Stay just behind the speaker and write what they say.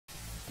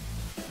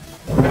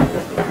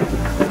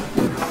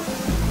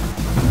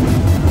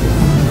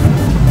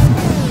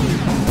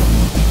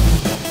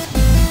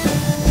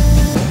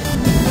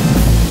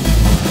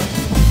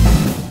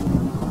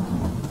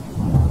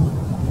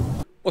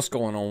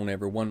going on,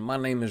 everyone? My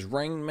name is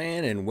Rain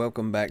Man, and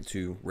welcome back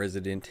to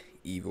Resident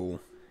Evil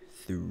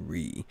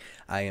 3.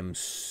 I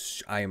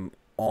am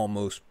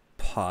almost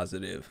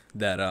positive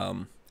that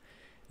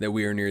that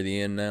we are near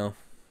the end now.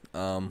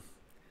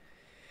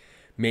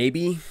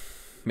 Maybe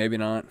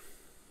not,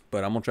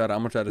 but I'm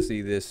gonna try to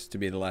see this to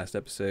be the last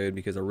episode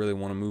because I really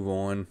want to move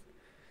on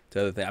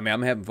to other things. I mean,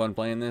 I'm having fun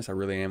playing this. I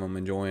really am. I'm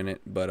enjoying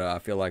it, but I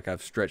feel like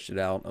I've stretched it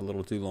out a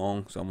little too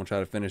long, so I'm gonna try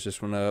to finish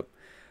this one up.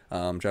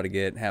 Try to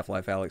get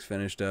Half-Life Alyx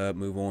finished up,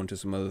 move on to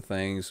some other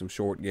things, some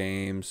short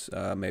games,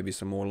 maybe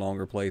some more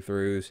longer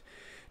playthroughs,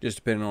 just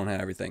depending on how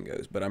everything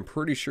goes. But I'm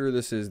pretty sure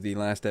this is the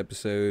last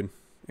episode.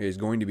 It is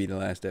going to be the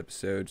last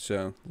episode,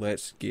 so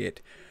let's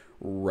get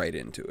right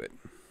into it.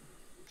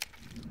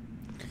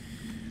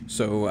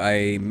 So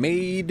I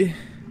made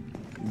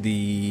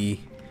the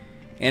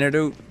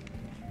antidote,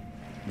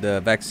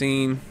 the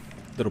vaccine,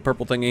 little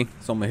purple thingy.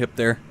 It's on my hip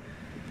there.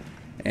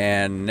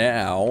 And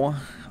now,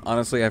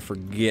 honestly, I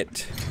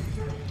forget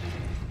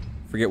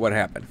what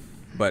happened.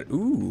 But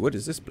ooh, what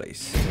is this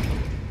place?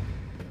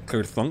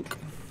 Clear thunk.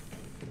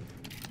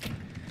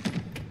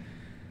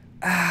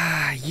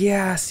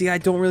 Yeah, see, I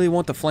don't really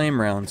want the flame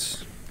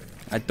rounds.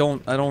 I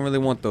don't really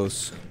want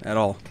those at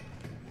all.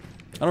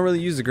 I don't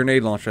really use the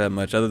grenade launcher that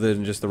much other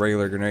than just the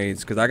regular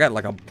grenades, because I got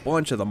like a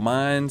bunch of the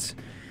mines.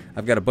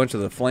 I've got a bunch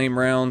of the flame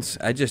rounds.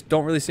 I just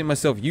don't really see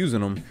myself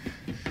using them.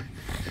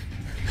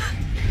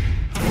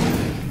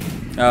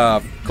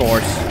 Of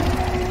course.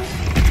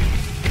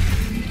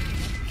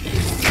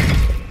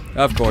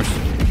 Of course.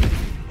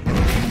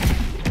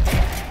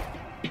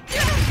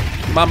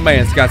 My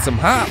man's got some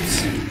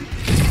hops.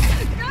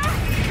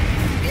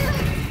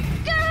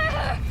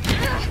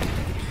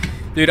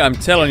 Dude, I'm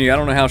telling you, I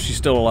don't know how she's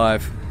still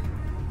alive.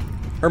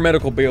 Her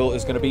medical bill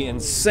is going to be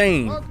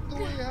insane.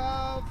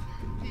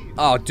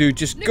 Oh, dude,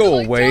 just go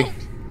away.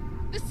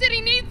 The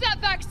city needs that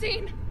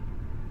vaccine.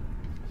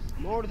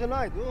 More than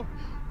I do.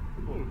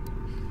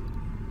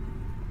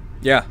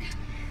 Yeah.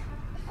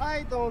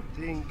 I don't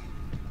think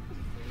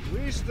the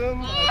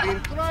wisdom I've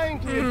been trying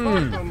to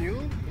impart on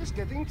you is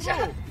getting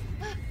through.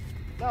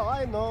 Now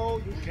I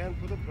know you can't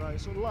put a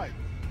price on life.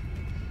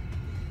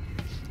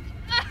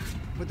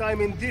 But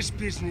I'm in this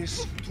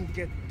business to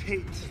get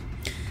paid.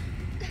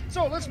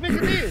 So let's make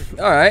a deal.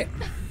 Alright.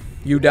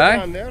 You die?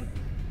 Down there,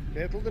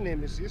 battle the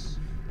Nemesis,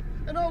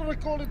 and I'll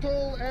record it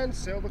all and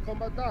sell the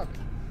combat data.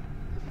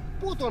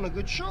 Put on a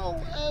good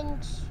show,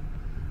 and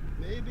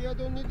maybe I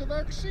don't need the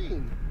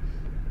vaccine.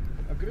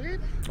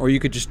 Agreed? Or you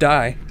could just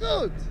die.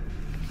 Good.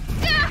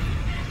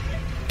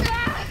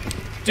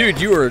 Dude,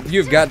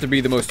 you've got to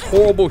be the most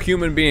horrible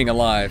human being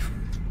alive.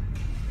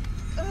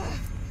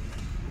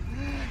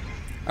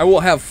 I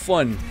will have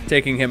fun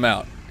taking him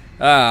out.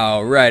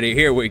 Alrighty,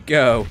 here we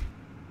go.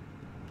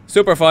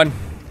 Super fun.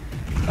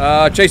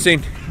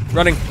 Chasing.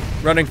 Running.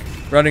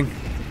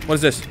 What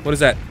is this? What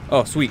is that?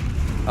 Oh, sweet.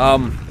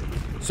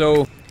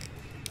 So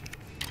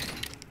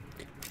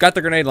got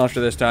the grenade launcher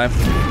this time.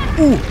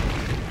 Ooh.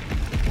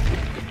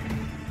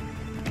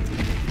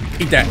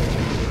 Eat that.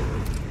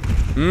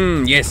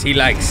 Yes, he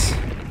likes.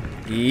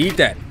 Eat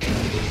that.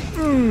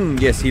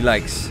 Yes, he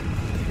likes.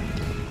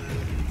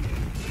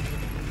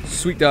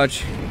 Sweet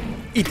dodge.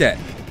 Eat that.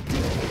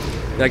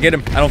 Did I get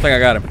him? I don't think I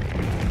got him.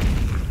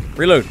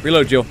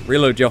 Reload, Jill.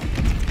 Reload, Jill.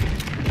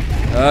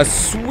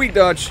 Sweet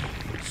dodge.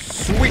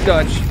 Sweet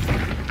dodge.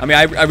 I mean,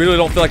 I really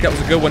don't feel like that was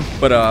a good one,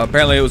 but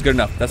apparently it was good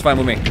enough. That's fine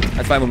with me.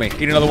 That's fine with me.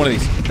 Eat another one of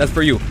these. That's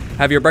for you.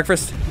 Have your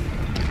breakfast.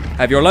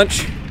 Have your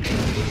lunch.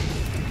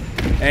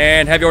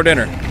 And have your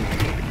dinner.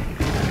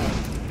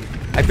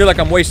 I feel like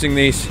I'm wasting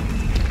these.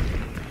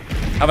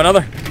 Have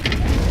another.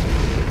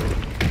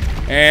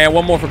 And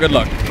one more for good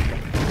luck.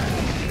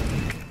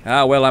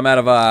 Ah, well, I'm out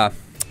of, I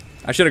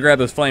should have grabbed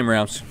those flame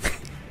rounds.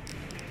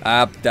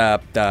 Let's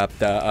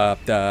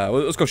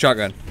go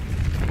shotgun.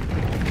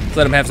 Let's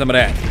let him have some of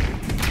that.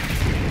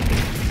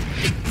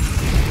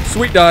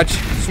 Sweet dodge.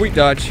 Sweet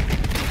dodge.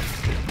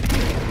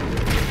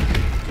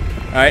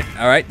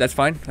 Alright, that's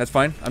fine. That's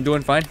fine. I'm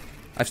doing fine.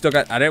 I've still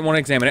got, I didn't want to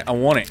examine it. I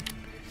want it.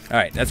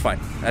 Alright, that's fine.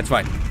 That's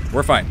fine.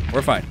 We're fine.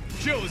 We're fine.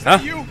 Jill, is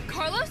that you?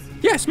 Carlos?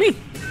 Yes, me.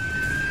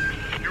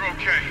 You're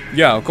okay.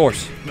 Yeah, of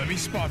course. Let me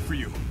spot for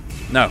you.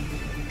 No.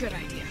 Good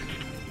idea.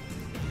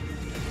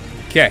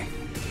 Okay.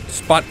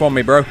 Spot for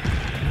me, bro.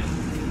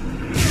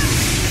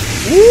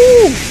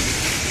 Woo!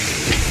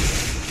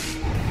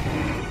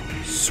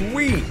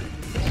 Sweet.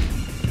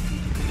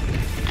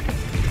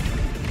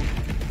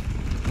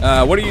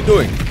 What are you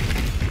doing?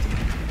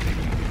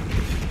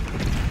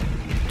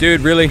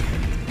 Dude, really?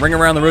 Ring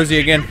around the rosy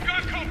again?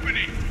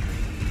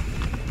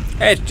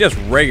 Hey, it's just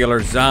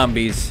regular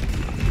zombies.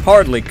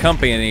 Hardly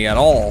company at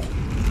all.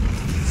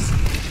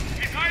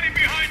 He's hiding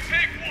behind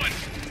tank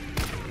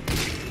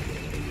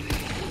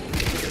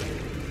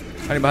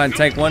 1. Hiding behind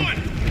tank 1.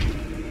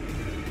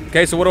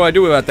 Okay, so what do I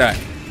do about that?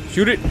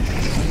 Shoot it?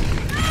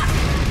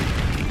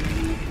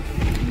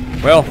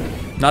 Well,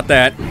 not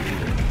that.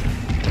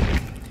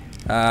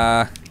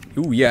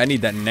 Ooh, yeah, I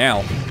need that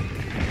now.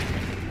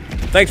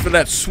 Thanks for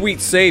that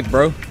sweet save,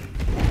 bro. Saw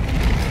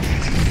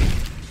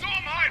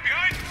him hide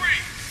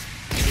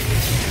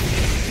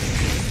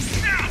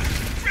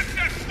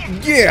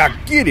Yeah,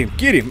 get him,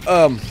 get him.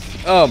 Boom,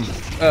 boom,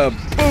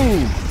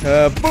 boom,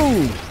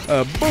 boom.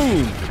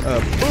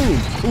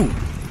 Ooh.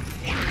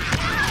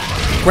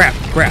 Crap,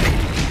 crap.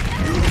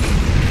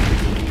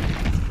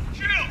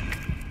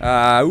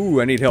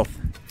 Ooh, I need health.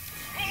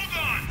 Hold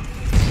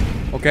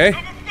on. Okay.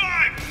 Number 5.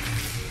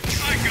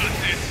 I got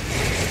this.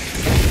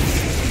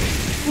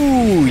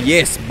 Ooh,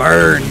 yes,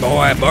 burn,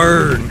 boy,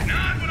 burn.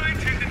 Not what I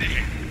intended to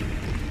hit.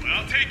 Well,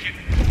 I'll take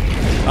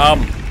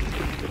it.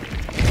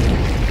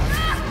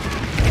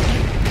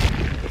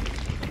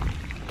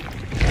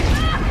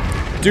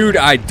 Dude,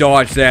 I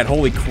dodged that.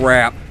 Holy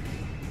crap.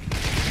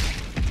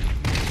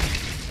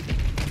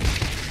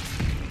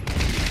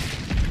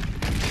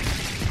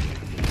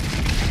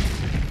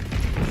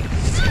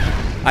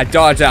 I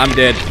dodged that. I'm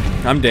dead.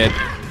 I'm dead.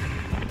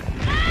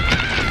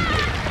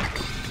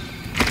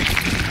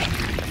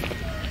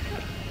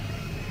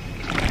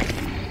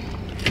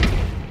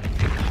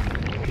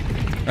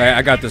 Alright,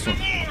 I got this one.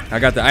 I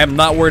got that. I am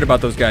not worried about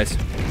those guys.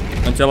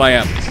 Until I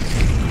am.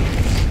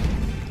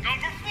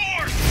 Number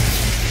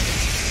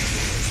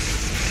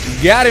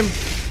 4. Got him.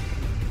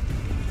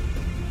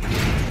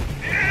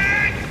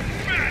 And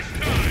smash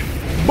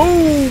time.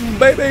 Boom,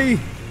 baby.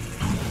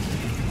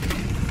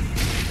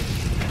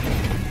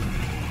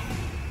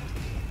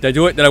 Did I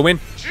do it? Did I win?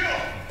 Jill,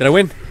 Did I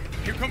win?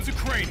 here comes a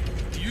crane.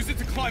 Use it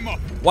to climb up.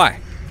 Why?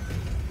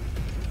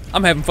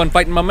 I'm having fun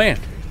fighting my man.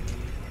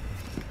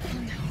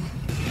 Come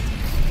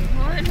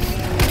on.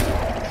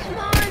 Come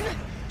on.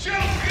 Jill,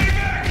 get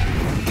back.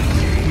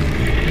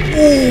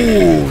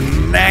 Ooh,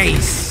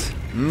 nice.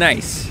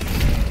 Nice.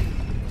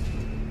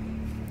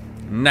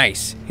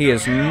 Nice. He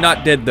is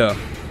not dead, though.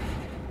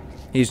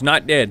 He's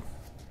not dead.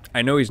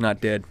 I know he's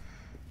not dead.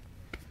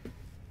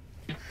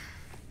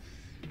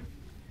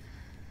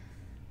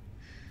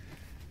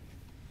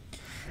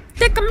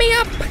 Pick me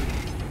up.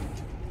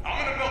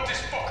 I'm gonna melt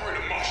this fucker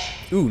into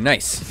mush. Ooh,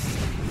 nice.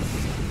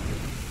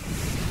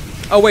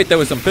 Oh, wait, there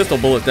was some pistol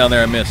bullets down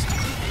there I missed.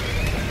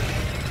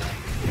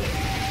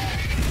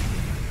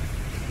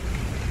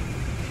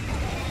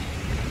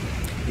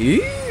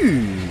 Ooh.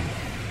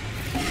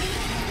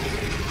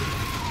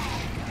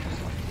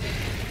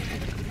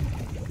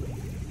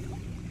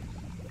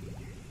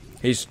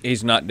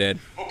 He's not dead.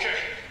 Okay,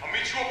 I'll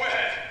meet you up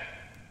ahead.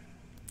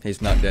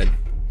 He's not dead.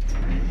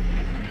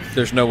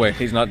 There's no way.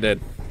 He's not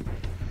dead.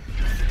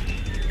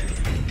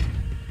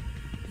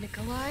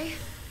 Nikolai,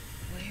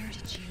 where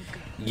did you go?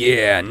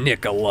 Yeah,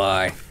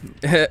 Nikolai.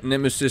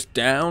 Nemesis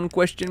down?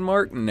 Question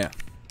mark? No.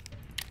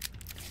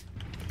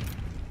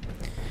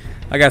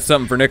 I got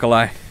something for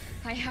Nikolai.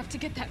 I have to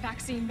get that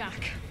vaccine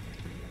back.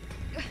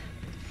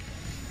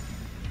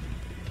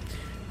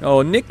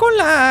 Oh,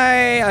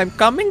 Nikolai, I'm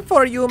coming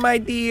for you, my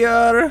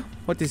dear.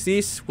 What is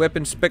this?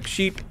 Weapon spec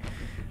sheet.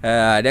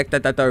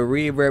 Re-dedicated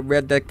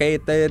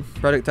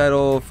product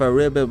title for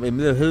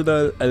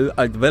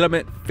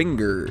development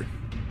finger.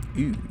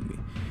 Ooh.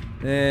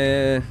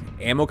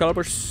 Ammo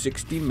caliber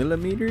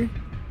 60mm.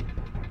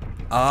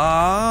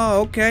 Ah,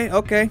 okay,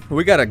 okay.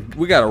 We got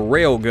a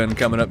rail gun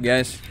coming up,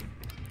 guys.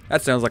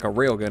 That sounds like a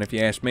rail gun if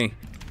you ask me.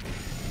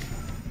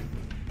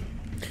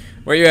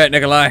 Where you at,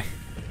 Nikolai?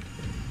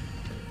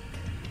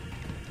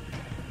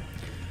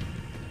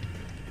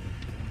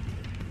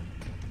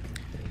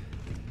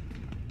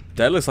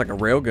 That looks like a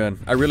railgun.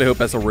 I really hope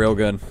that's a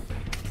railgun.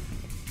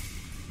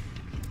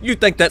 You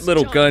think that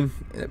little gun?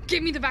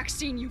 Give me the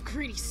vaccine, you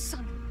greedy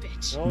son of a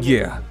bitch. No, no,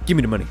 Yeah, give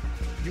me the money.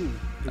 You.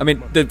 I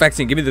mean, the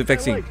vaccine. Give me the I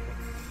vaccine. like it.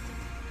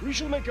 We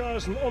shall make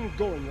ours an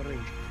ongoing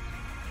arrangement.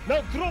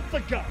 Now drop the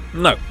gun.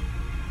 No.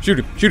 Shoot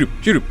him. Shoot him.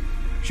 Shoot him.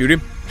 Shoot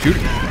him. Shoot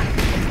him.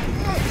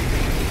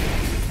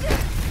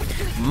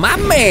 My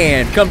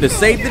man, come to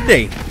save the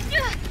day.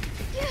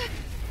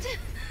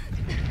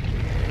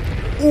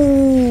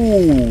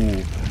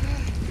 Ooh.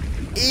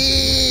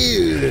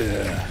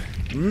 Ew.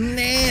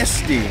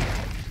 Nasty.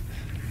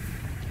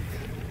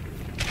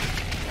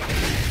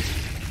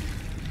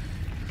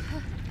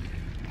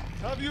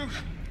 Have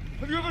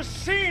you ever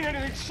seen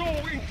anything so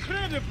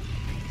incredible?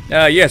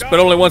 Yes, but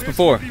only once This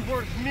before. would be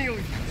worth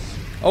millions.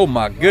 Oh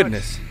my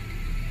goodness.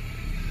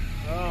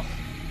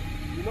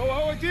 You know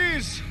how it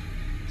is.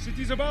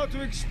 City's about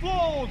to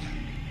explode,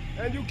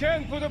 and you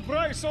can't put a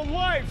price on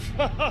life.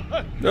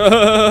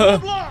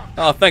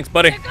 Oh, thanks,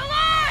 buddy.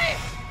 Nikolai!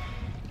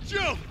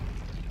 Jill,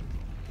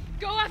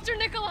 Go after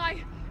Nikolai.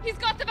 He's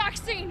got the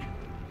vaccine.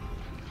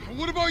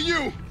 what about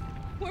you?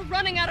 We're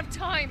running out of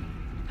time.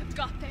 I've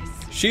got this.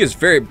 She is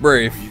very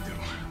brave.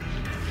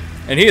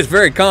 And he is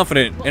very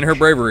confident in her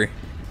bravery.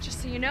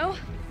 Just so you know,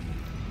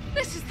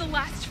 this is the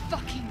last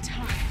fucking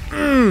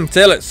time.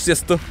 Tell it,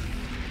 sister.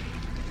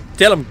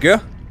 Tell him,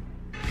 girl.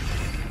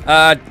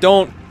 I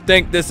don't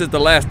think this is the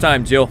last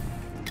time, Jill.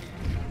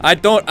 I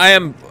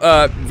am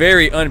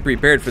very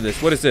unprepared for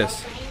this. What is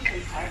this?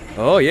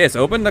 Oh, yes,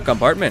 open the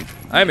compartment.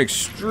 I am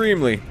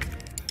extremely,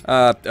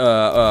 I'm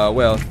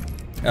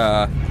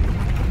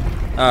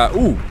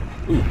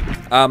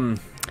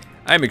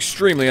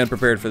extremely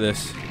unprepared for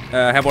this.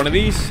 Have one of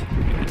these.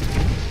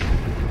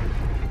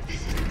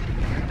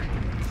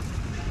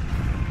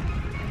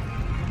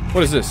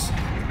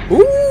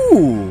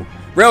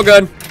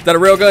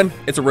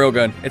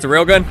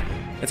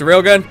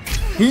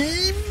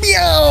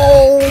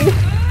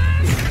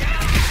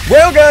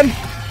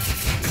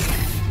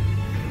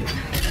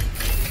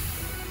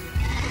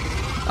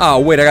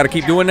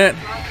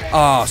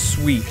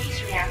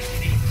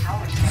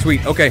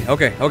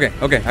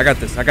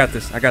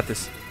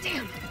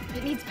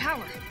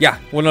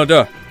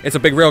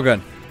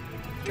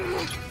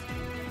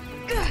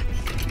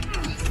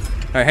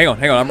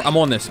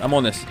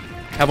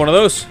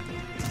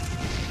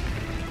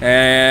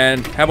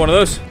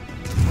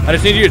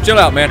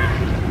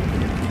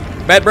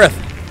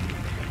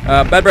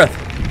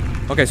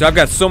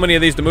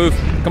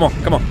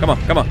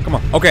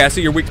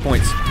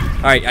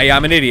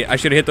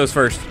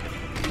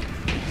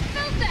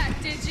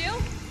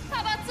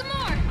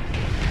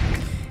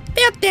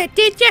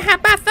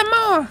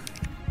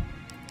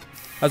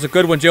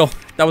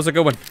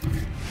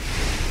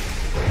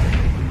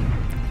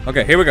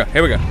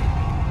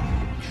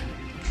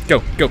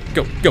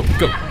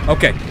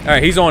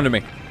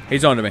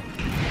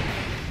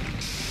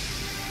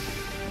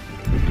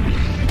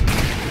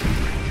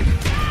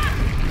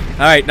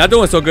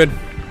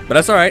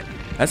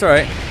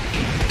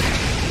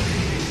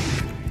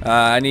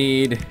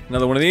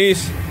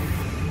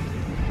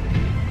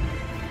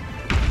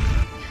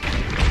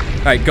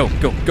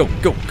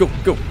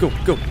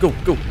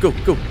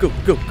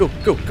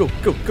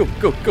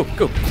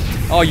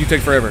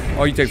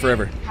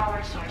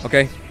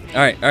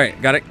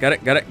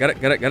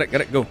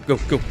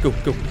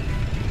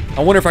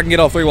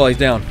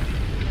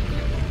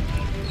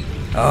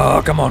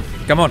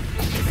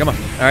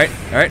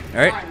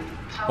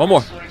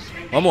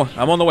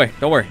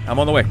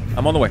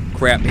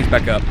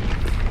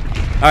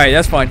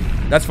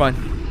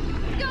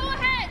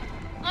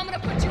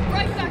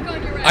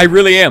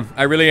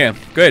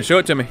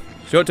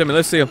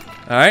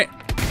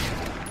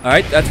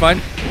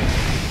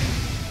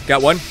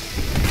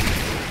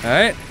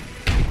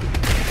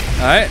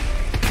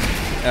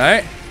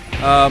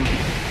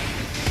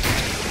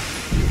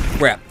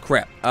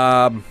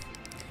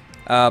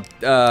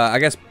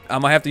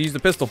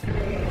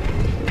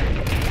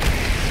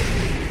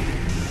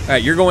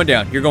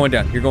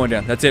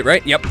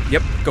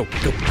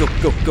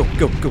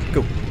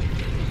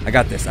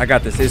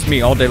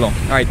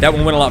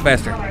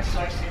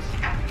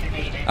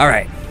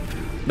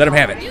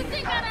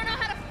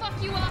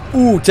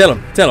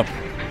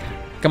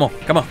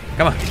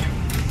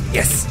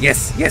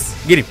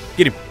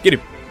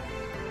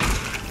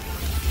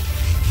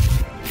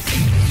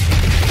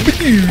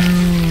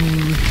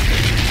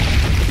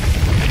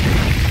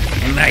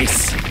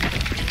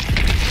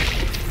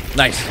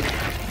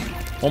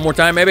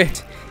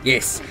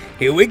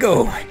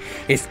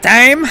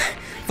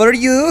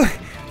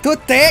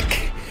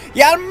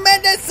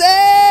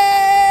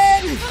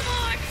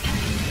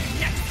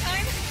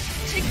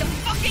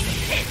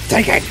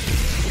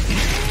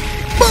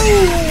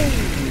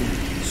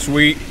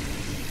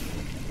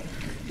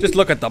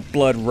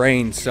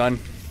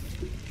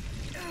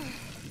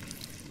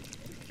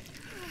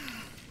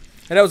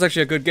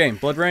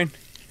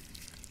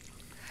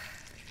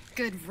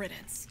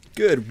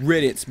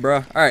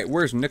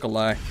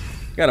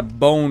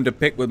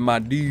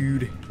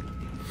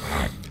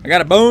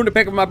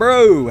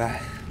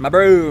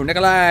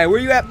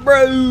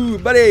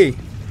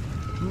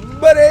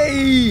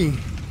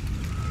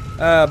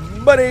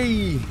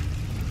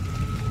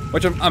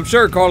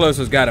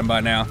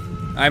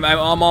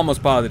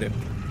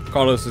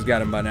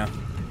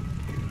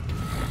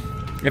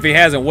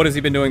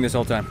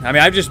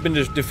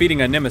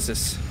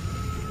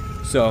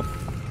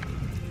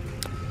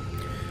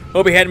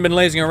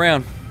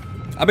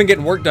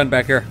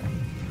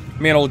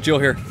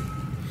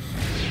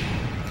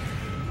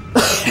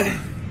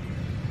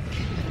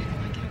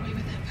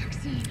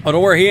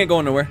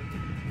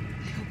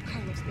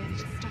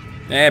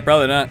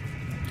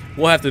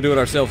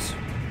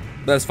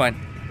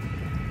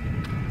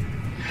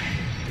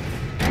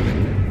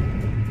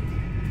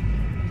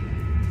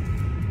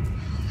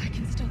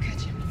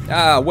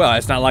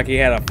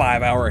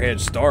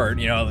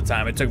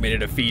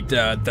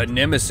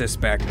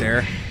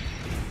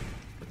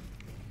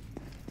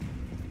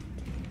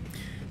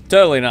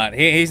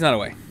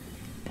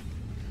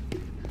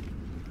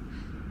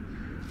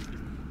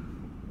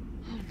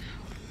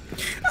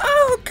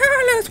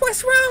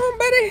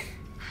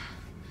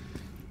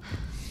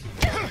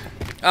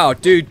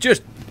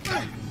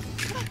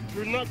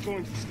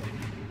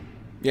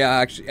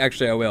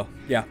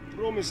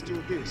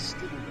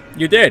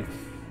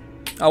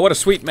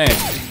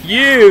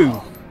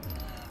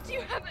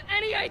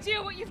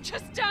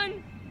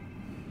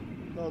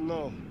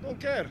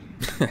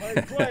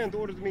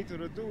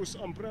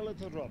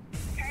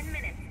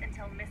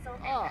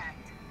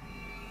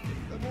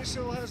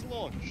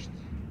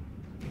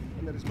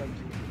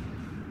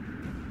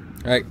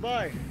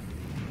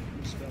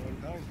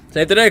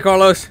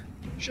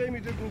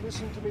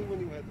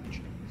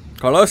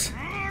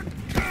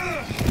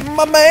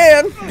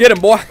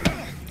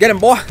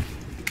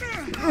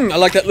 I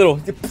like that little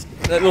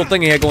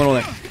thing he had going on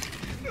there.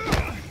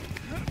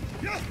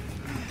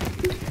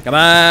 Come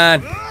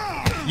on.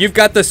 You've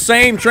got the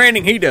same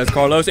training he does,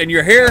 Carlos, and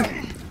your hair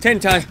 10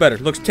 times better.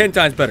 Looks 10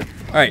 times better.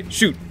 All right,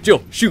 shoot,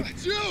 Jill, shoot,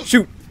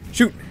 shoot,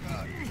 shoot.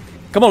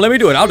 Come on, let me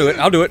do it. I'll do it.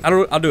 I'll do it.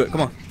 I'll do it.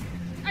 Come on.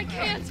 I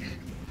can't.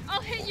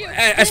 I'll hit you.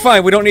 That's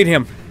fine. We don't need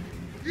him.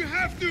 You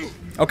have to.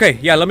 Okay,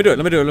 yeah, let me do it.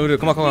 Let me do it. Let me do it.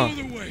 Come on, come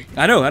on.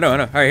 I know. All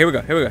right, here we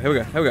go. Here we go. Here we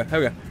go. Here we go. Here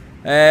we go.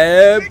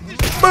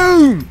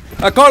 Boom!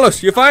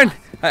 Carlos, you fine?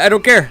 I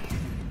don't care.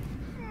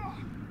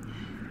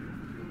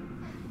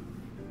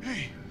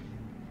 Hey,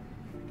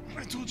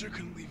 I told you I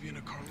couldn't leave you in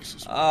a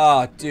Carlos's.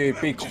 Oh,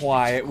 dude, be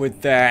quiet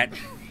with that.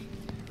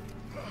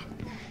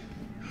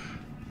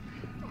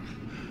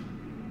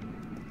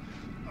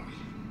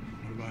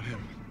 What about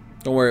him?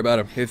 Don't worry about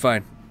him. He's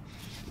fine.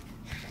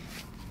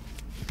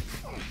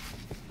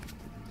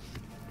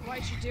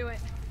 Why'd you do it?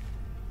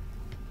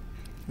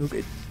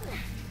 Okay.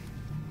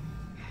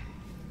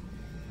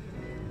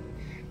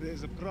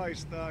 There's a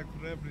price tag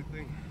for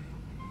everything.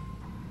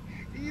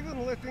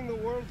 Even letting the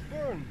world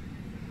burn.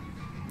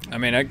 I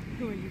mean, I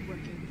Who are you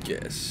working with?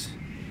 guess.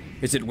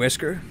 Is it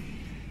Whisker?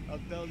 I'll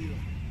tell you.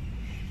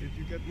 If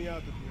you get me out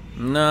of here.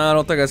 No, I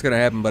don't think that's gonna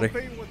happen, buddy. I'll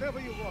pay you whatever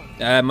you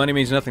want. Money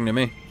means nothing to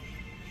me.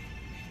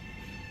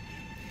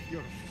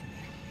 You're a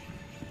fool.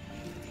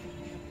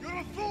 You're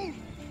a fool!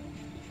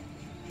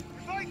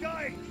 If I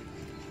die,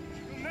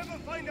 you'll never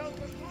find out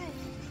the truth.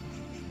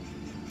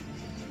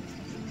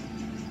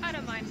 I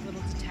don't mind a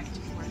little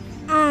detective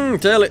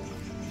work. Tell it.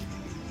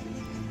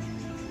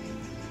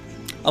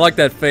 I like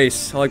that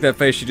face. I like that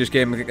face you just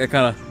gave me. That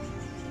kind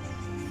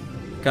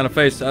of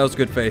face. That was a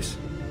good face.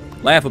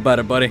 Laugh about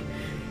it, buddy.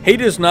 He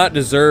does not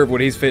deserve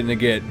what he's fitting to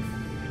get.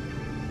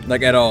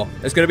 Like, at all.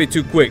 It's gonna be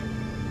too quick.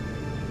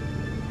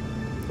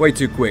 Way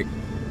too quick.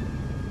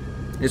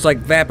 It's like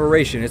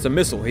evaporation. It's a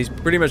missile. He's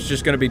pretty much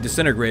just gonna be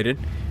disintegrated.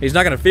 He's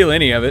not gonna feel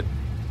any of it.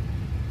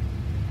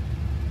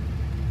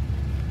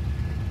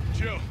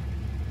 Jill,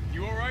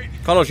 you all right?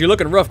 Carlos, you're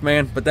looking rough,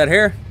 man. But that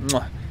hair,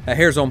 mwah, that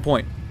hair's on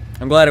point.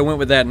 I'm glad I went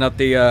with that, not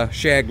the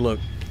shag look.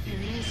 Here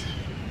it is.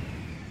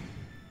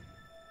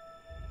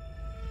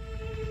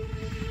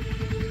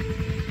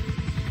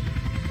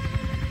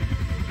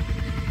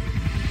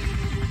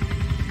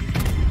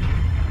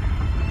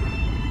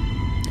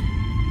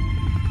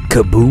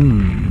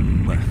 Kaboom.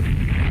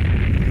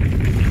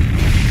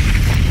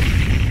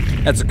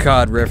 That's a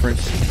COD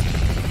reference.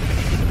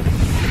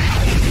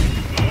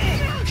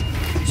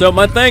 So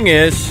my thing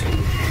is,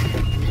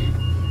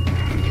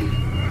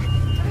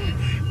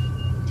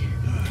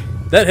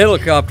 that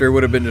helicopter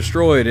would have been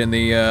destroyed in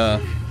the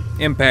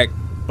impact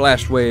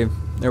blast wave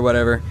or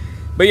whatever.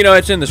 But you know,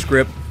 it's in the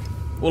script.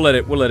 We'll let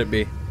it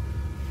be.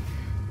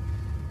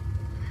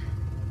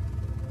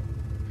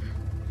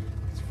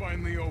 It's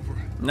finally over.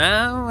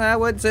 No, I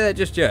wouldn't say that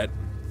just yet.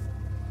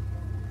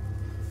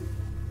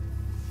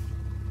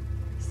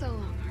 So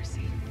long,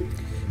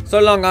 RC. So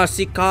long,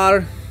 RC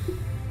car.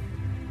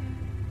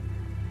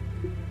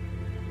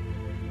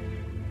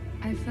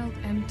 I felt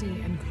empty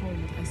and cold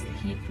as the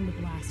heat from the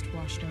blast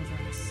washed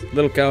over us.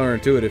 Little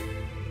counterintuitive.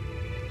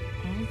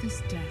 All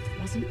this death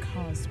wasn't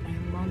caused by a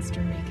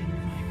monster-making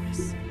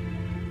virus.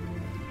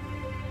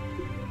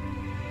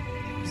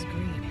 It was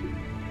greed.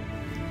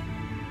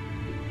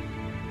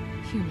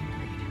 Human greed.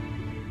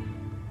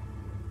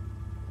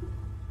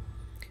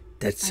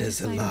 That I says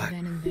a decided lot.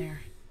 then and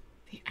there,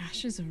 the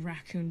ashes of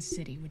Raccoon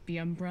City would be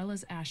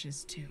Umbrella's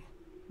ashes too.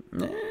 I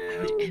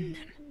would end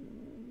them,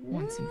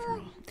 once and for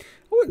all.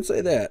 I wouldn't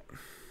say that.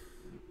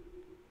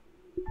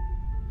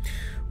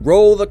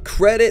 Roll the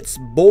credits,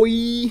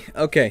 boy.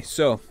 Okay,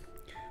 so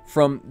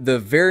from the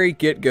very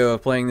get-go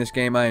of playing this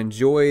game, I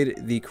enjoyed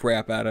the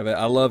crap out of it.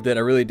 I loved it.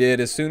 I really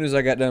did. As soon as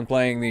I got done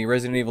playing the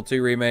Resident Evil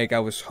 2 remake, I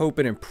was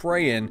hoping and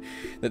praying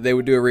that they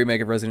would do a remake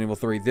of Resident Evil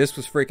 3. This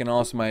was freaking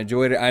awesome. I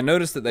enjoyed it. I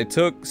noticed that they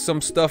took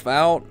some stuff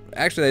out.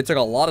 Actually, they took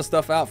a lot of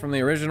stuff out from the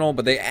original,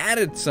 but they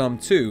added some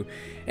too.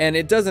 And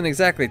it doesn't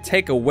exactly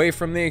take away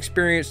from the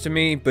experience to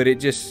me, but it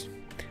just,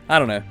 I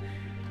don't know.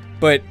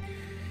 But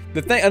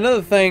the thing,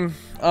 another thing,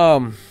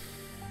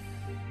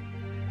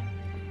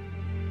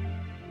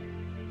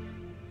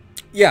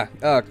 yeah,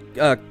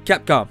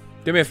 Capcom,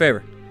 do me a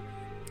favor.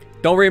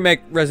 Don't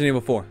remake Resident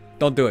Evil 4.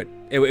 Don't do it.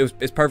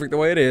 It's perfect the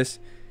way it is.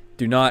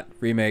 Do not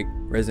remake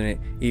Resident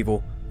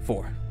Evil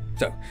 4.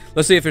 So,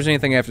 let's see if there's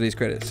anything after these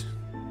credits.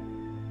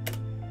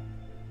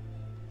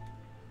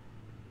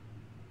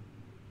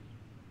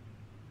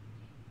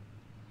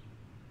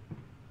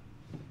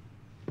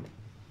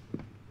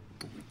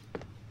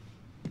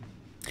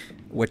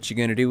 What you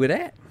gonna do with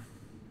that?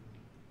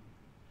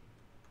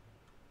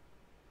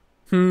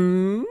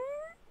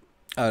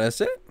 Oh,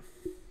 that's it?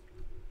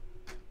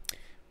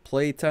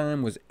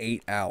 Playtime was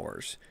 8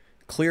 hours.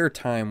 Clear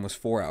time was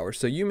 4 hours.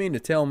 So you mean to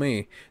tell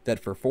me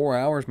that for 4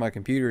 hours my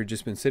computer had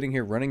just been sitting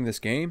here running this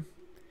game?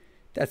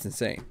 That's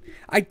insane.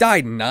 I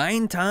died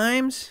 9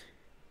 times?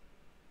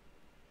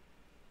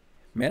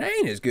 Man, I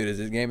ain't as good as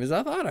this game as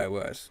I thought I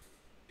was.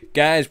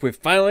 Guys, we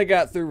finally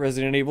got through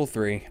Resident Evil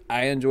 3.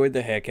 I enjoyed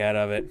the heck out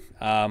of it.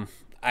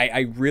 I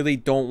really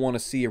don't want to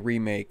see a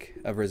remake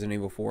of Resident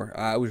Evil 4.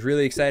 I was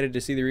really excited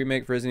to see the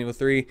remake for Resident Evil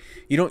 3.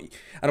 I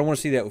don't want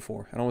to see that with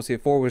 4. I don't want to see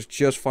it. 4 was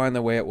just fine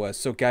the way it was.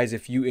 So guys,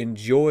 if you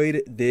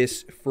enjoyed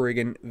this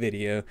friggin'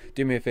 video,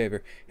 do me a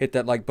favor. Hit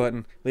that like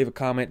button. Leave a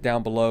comment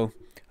down below.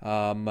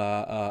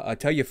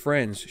 Tell your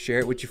friends. Share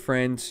it with your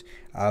friends.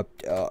 Hit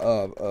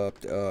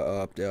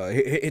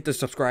the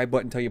subscribe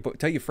button.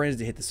 Tell your friends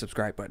to hit the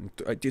subscribe button.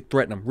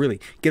 Threaten them. Really,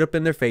 get up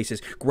in their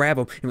faces, grab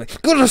them, and be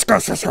like, "Go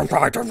discuss this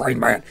subscribe to Rain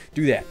Man."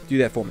 Do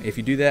that for me. If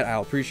you do that,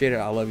 I'll appreciate it.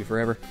 I'll love you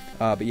forever.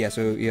 But yeah,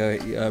 so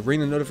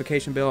ring the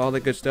notification bell, all that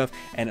good stuff.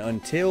 And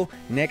until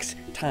next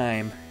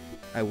time,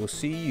 I will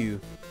see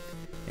you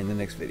in the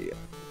next video.